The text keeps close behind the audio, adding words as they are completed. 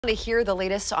To hear the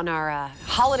latest on our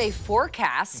holiday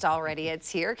forecast already. It's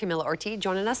here. Camila Ortiz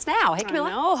joining us now. Hey, Camila.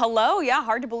 Oh, hello. Yeah,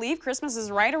 hard to believe Christmas is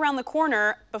right around the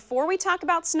corner. Before we talk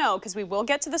about snow, because we will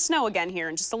get to the snow again here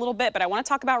in just a little bit, but I want to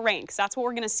talk about rain because that's what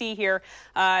we're going to see here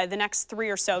the next 3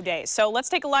 or so days. So let's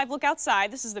take a live look outside.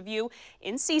 This is the view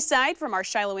in Seaside from our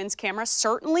Shiloh Inn's camera.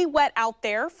 Certainly wet out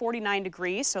there, 49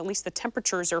 degrees, so at least the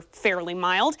temperatures are fairly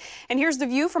mild. And here's the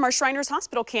view from our Shriners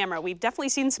Hospital camera. We've definitely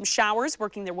seen some showers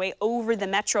working their way over the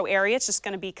metro area. It's just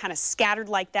going to be kind of scattered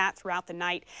like that throughout the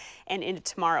night and into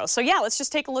tomorrow. So yeah, let's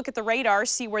just take a look at the radar,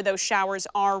 see where those showers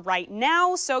are right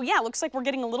now. So yeah, looks like we're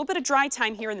getting a little bit of dry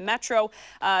time here in the metro.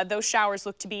 Those showers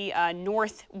look to be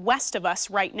northwest of us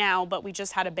right now, but we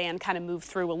just had a band kind of move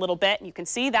through a little bit. And you can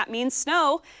see that means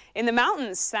snow in the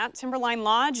mountains. That Timberline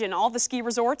Lodge and all the ski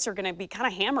resorts are going to be kind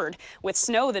of hammered with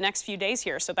snow the next few days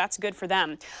here. So that's good for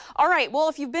them. All right, well,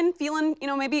 if you've been feeling,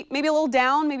 maybe a little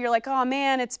down, maybe you're like, oh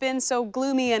man, it's been so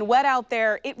gloomy and wet out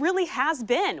there. It really has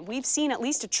been. We've seen at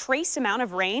least a trace amount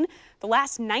of rain the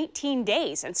last 19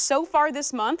 days. And so far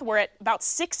this month, we're at about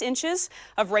 6 inches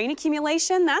of rain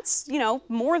accumulation. That's,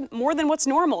 more than what's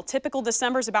normal. Typical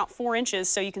December is about 4 inches.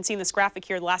 So you can see in this graphic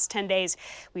here, the last 10 days,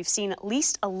 we've seen at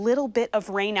least a little bit of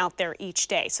rain out there each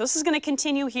day. So this is going to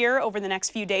continue here over the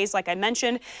next few days. Like I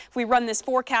mentioned, if we run this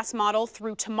forecast model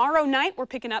through tomorrow night, we're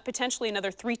picking up potentially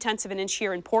another 0.3 of an inch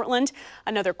here in Portland,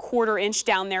 another 1/4 inch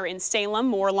down there in Salem,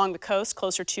 more along the coast,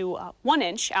 closer to 1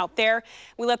 inch out there.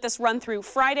 We let this run through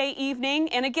Friday evening,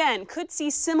 and again, could see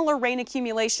similar rain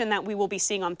accumulation that we will be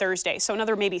seeing on Thursday. So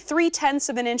another maybe 0.3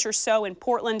 of an inch or so in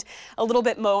Portland, a little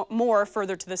bit more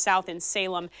further to the south in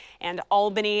Salem and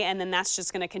Albany, and then that's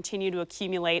just going to continue to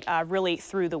accumulate really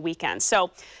through the weekend.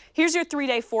 So here's your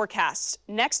 3-day forecast.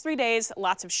 Next 3 days,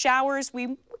 lots of showers.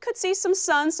 We could see some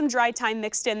sun, some dry time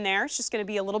mixed in there. It's just going to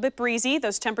be a little bit breezy.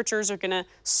 Those temperatures are going to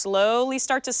slowly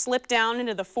start to slip down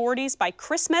into the 40s by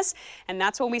Christmas, and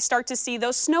that's when we start to see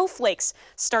those snowflakes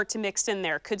start to mix in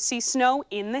there. Could see snow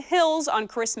in the hills on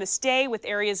Christmas Day with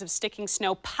areas of sticking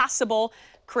snow possible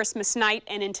Christmas night,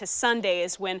 and into Sunday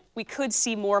is when we could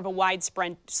see more of a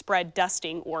widespread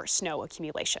dusting or snow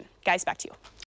accumulation. Guys, back to you.